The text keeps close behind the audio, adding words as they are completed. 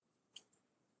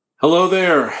Hello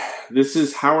there. This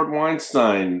is Howard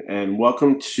Weinstein, and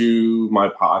welcome to my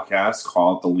podcast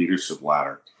called The Leadership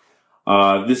Ladder.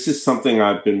 This is something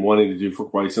I've been wanting to do for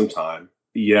quite some time.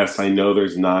 Yes, I know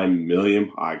there's 9 million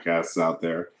podcasts out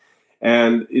there,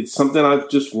 and it's something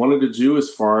I've just wanted to do as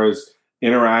far as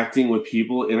interacting with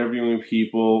people, interviewing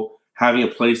people, having a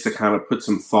place to kind of put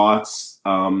some thoughts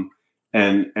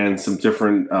and some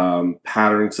different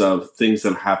patterns of things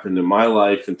that have happened in my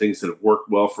life and things that have worked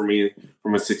well for me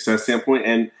from a success standpoint,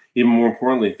 and even more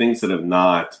importantly, things that have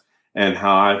not, and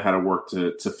how I've had to work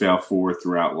to fail forward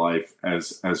throughout life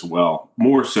as well,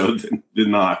 more so than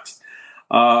not.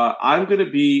 I'm going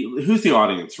to be, who's the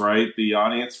audience, right? The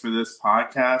audience for this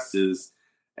podcast is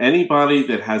anybody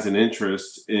that has an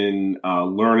interest in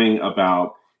learning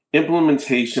about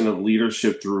implementation of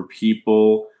leadership through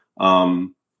people,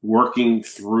 working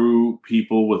through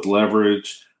people with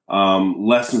leverage,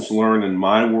 lessons learned in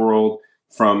my world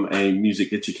from a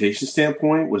music education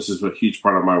standpoint, which is a huge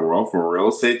part of my world, from a real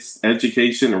estate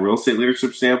education and real estate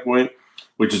leadership standpoint,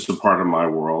 which is a part of my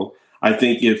world. I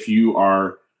think if you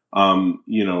are,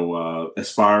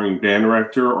 aspiring band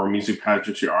director or music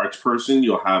pageantry arts person,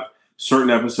 you'll have certain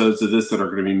episodes of this that are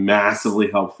going to be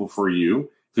massively helpful for you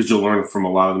because you'll learn from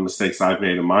a lot of the mistakes I've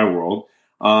made in my world.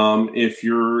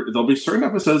 There'll be certain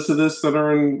episodes of this that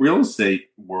are in real estate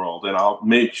world, and I'll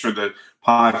make sure that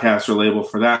podcasts are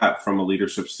labeled for that from a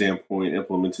leadership standpoint,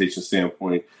 implementation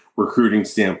standpoint, recruiting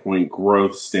standpoint,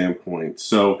 growth standpoint.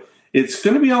 So it's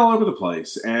going to be all over the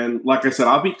place. And like I said,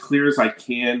 I'll be clear as I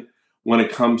can when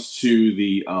it comes to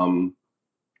the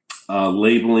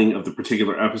labeling of the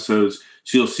particular episodes.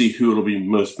 So you'll see who it'll be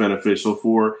most beneficial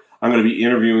for. I'm going to be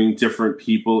interviewing different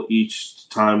people each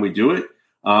time we do it.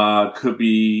 Could be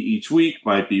each week,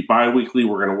 might be bi-weekly.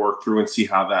 We're going to work through and see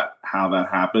how that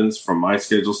happens from my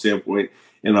schedule standpoint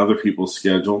and other people's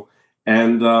schedule.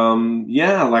 And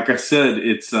like I said,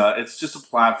 it's just a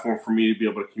platform for me to be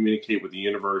able to communicate with the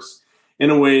universe in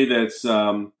a way that's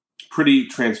pretty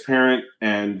transparent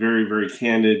and very, very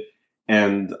candid.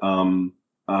 And some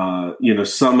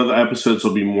of the episodes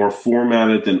will be more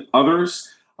formatted than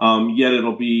others. Yet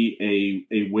it'll be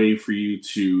a way for you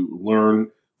to learn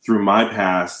through my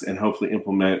past and hopefully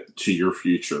implement to your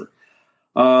future.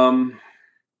 A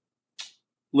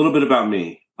little bit about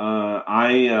me.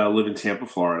 I live in Tampa,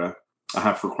 Florida. I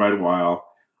have for quite a while.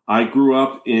 I grew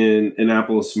up in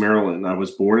Annapolis, Maryland. I was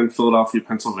born in Philadelphia,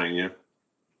 Pennsylvania,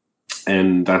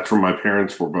 and that's where my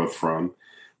parents were both from.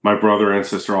 My brother and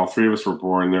sister, all three of us were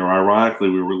born there. Ironically,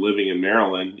 we were living in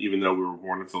Maryland, even though we were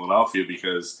born in Philadelphia,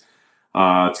 because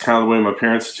it's kind of the way my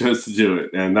parents chose to do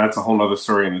it. And that's a whole other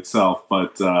story in itself.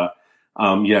 But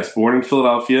yes, born in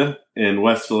Philadelphia, in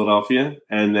West Philadelphia,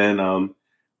 and then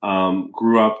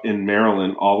grew up in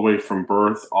Maryland all the way from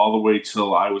birth, all the way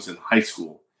till I was in high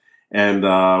school. And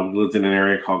we lived in an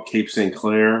area called Cape St.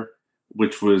 Clair,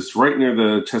 which was right near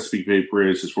the Chesapeake Bay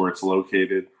Bridge is where it's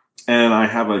located. And I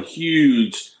have a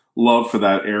huge love for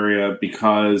that area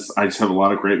because I just have a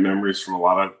lot of great memories from a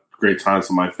lot of great times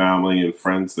with my family and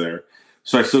friends there.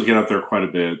 So I still get up there quite a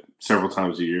bit, several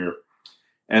times a year.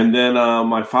 And then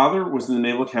my father was in the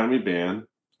Naval Academy Band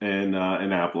in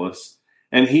Annapolis,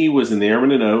 and he was in the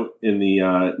Airman and Note in the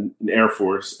Air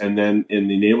Force, and then in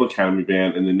the Naval Academy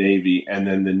Band in the Navy, and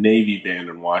then the Navy Band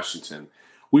in Washington.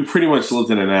 We pretty much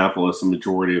lived in Annapolis a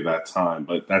majority of that time,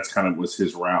 but that's kind of was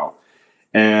his route.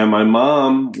 And my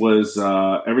mom was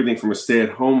everything from a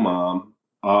stay-at-home mom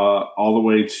all the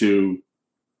way to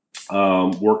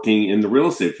working in the real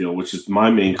estate field, which is my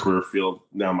main career field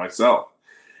now myself.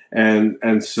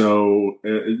 And so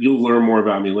you'll learn more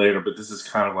about me later, but this is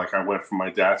kind of like I went from my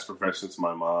dad's profession to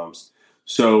my mom's.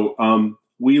 So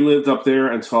we lived up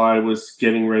there until I was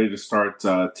getting ready to start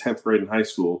 10th grade in high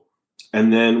school.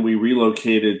 And then we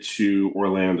relocated to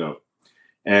Orlando.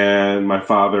 And my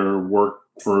father worked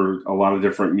for a lot of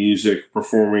different music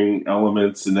performing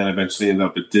elements, and then eventually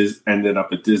ended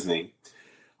up at Disney.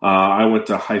 I went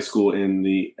to high school in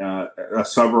a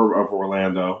suburb of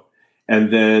Orlando,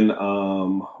 and then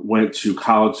went to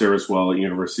college there as well at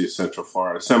University of Central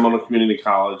Florida. Seminole Community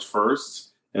College first,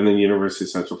 and then University of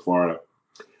Central Florida.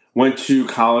 Went to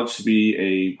college to be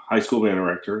a high school band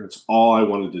director. It's all I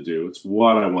wanted to do. It's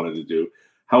what I wanted to do.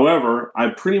 However, I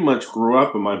pretty much grew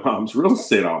up in my mom's real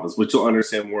estate office, which you'll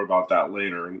understand more about that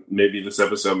later, and maybe this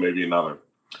episode, maybe another.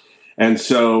 And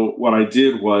so what I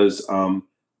did was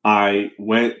I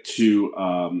went to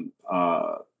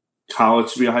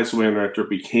college to be a high school band director,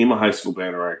 became a high school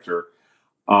band director,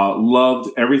 loved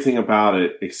everything about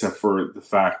it except for the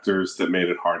factors that made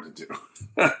it hard to do,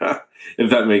 if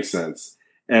that makes sense.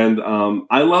 And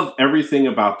I loved everything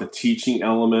about the teaching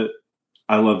element.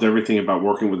 I loved everything about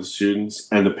working with the students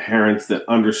and the parents that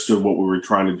understood what we were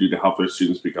trying to do to help their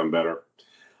students become better.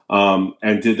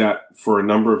 And did that for a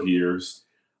number of years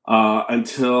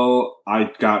until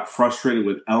I got frustrated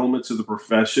with elements of the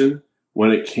profession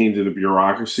when it came to the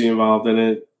bureaucracy involved in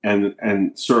it.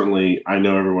 And certainly, I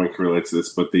know everyone can relate to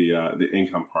this, but the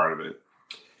income part of it.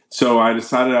 So I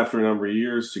decided after a number of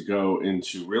years to go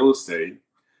into real estate.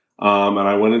 And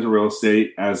I went into real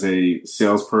estate as a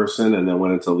salesperson and then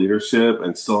went into leadership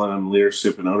and still am in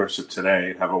leadership and ownership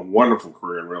today. Have a wonderful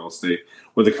career in real estate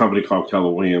with a company called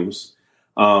Keller Williams.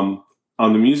 On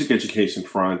the music education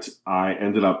front, I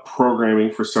ended up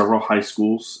programming for several high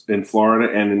schools in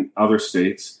Florida and in other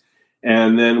states,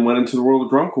 and then went into the world of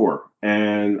drum corps.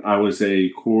 And I was a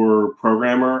corps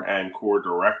programmer and corps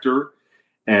director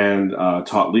and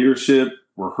taught leadership,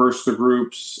 rehearsed the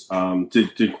groups,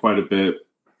 did quite a bit.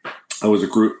 I was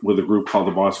with a group called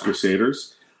the Boss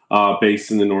Crusaders, based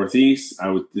in the Northeast.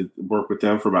 Did work with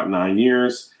them for about 9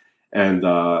 years. And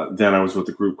then I was with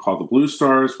a group called the Blue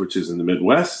Stars, which is in the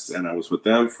Midwest. And I was with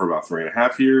them for about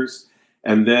 3.5 years.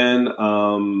 And then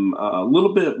a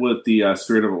little bit with the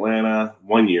Spirit of Atlanta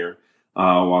 1 year,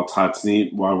 while Todd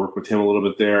Snead, while I worked with him a little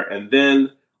bit there. And then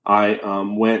I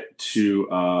went to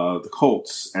the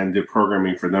Colts and did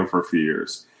programming for them for a few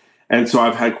years. And so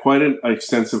I've had quite an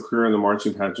extensive career in the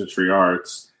marching pageantry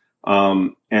arts.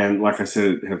 And like I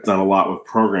said, have done a lot with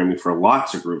programming for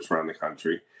lots of groups around the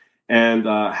country, and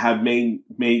have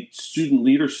made student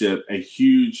leadership a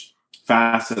huge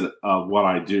facet of what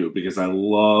I do, because I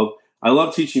love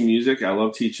teaching music. I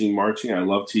love teaching marching. I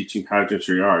love teaching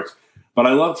pageantry arts, but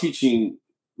I love teaching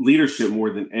leadership more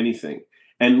than anything.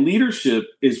 And leadership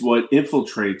is what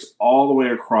infiltrates all the way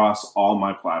across all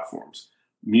my platforms.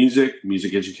 Music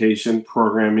education,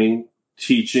 programming,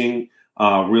 teaching,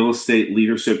 real estate,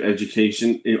 leadership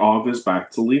education. It all goes back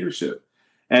to leadership.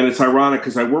 And it's ironic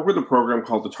because I work with a program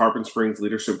called the Tarpon Springs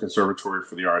Leadership Conservatory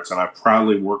for the Arts, and I've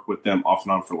proudly worked with them off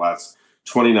and on for the last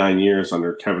 29 years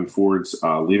under Kevin Ford's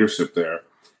leadership there.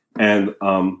 And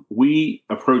we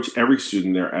approach every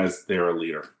student there as they're a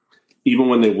leader. Even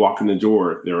when they walk in the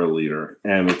door, they're a leader.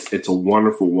 And it's a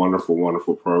wonderful, wonderful,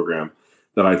 wonderful program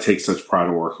that I take such pride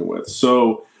in working with.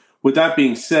 So with that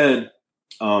being said,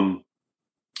 a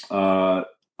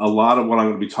lot of what I'm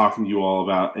going to be talking to you all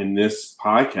about in this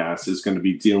podcast is going to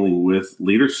be dealing with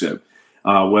leadership,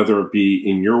 whether it be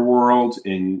in your world,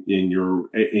 in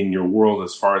your world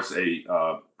as far as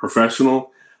a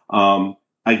professional.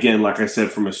 Again, like I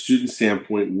said, from a student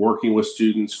standpoint, working with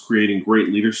students, creating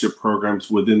great leadership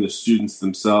programs within the students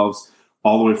themselves,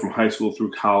 all the way from high school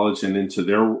through college and into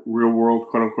their real world,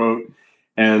 quote unquote.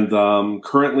 And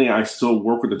currently, I still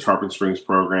work with the Tarpon Springs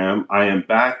program. I am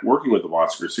back working with the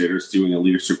Boss Crusaders, doing a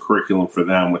leadership curriculum for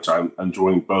them, which I'm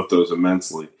enjoying both those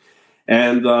immensely.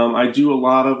 And I do a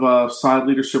lot of side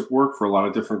leadership work for a lot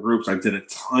of different groups. I did a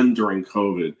ton during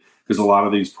COVID because a lot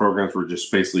of these programs were just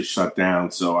basically shut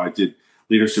down. So I did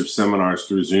leadership seminars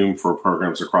through Zoom for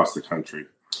programs across the country.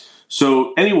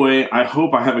 So anyway, I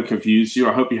hope I haven't confused you.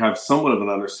 I hope you have somewhat of an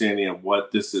understanding of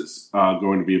what this is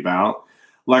going to be about.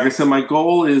 Like I said, my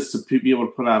goal is to be able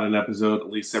to put out an episode at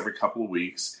least every couple of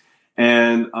weeks.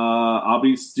 And I'll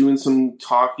be doing some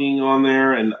talking on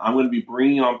there. And I'm going to be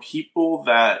bringing on people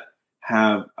that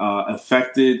have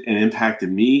affected and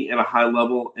impacted me at a high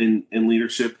level in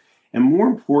leadership. And more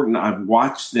important, I've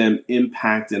watched them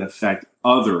impact and affect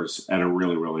others at a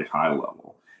really, really high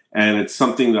level. And it's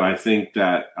something that I think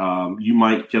that you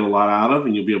might get a lot out of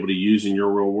and you'll be able to use in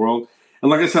your real world. And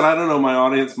like I said, I don't know, my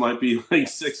audience might be like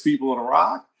 6 people in a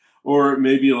rock, or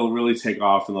maybe it'll really take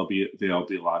off and there'll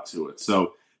be a lot to it.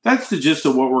 So that's the gist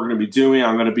of what we're going to be doing.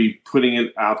 I'm going to be putting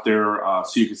it out there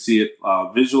so you can see it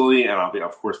visually, and I'll be,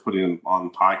 of course, putting it on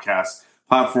the podcast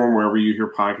platform wherever you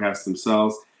hear podcasts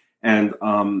themselves. And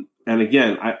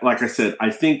again, like I said, I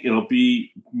think it'll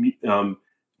be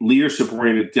leadership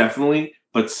oriented, definitely,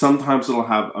 but sometimes it'll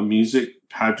have a music,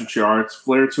 pageantry arts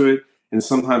flair to it. And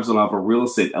sometimes it'll have a real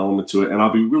estate element to it. And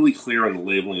I'll be really clear on the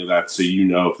labeling of that so you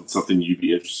know if it's something you'd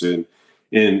be interested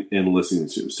in listening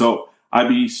to. So I'd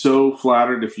be so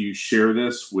flattered if you share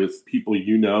this with people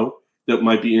you know that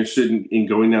might be interested in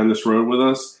going down this road with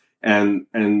us, and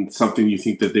something you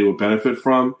think that they would benefit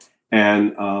from,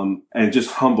 and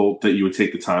just humbled that you would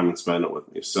take the time and spend it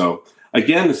with me. So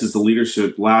again, this is the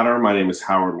Leadership Ladder. My name is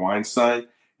Howard Weinstein,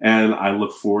 and I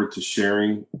look forward to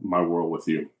sharing my world with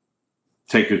you.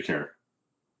 Take good care.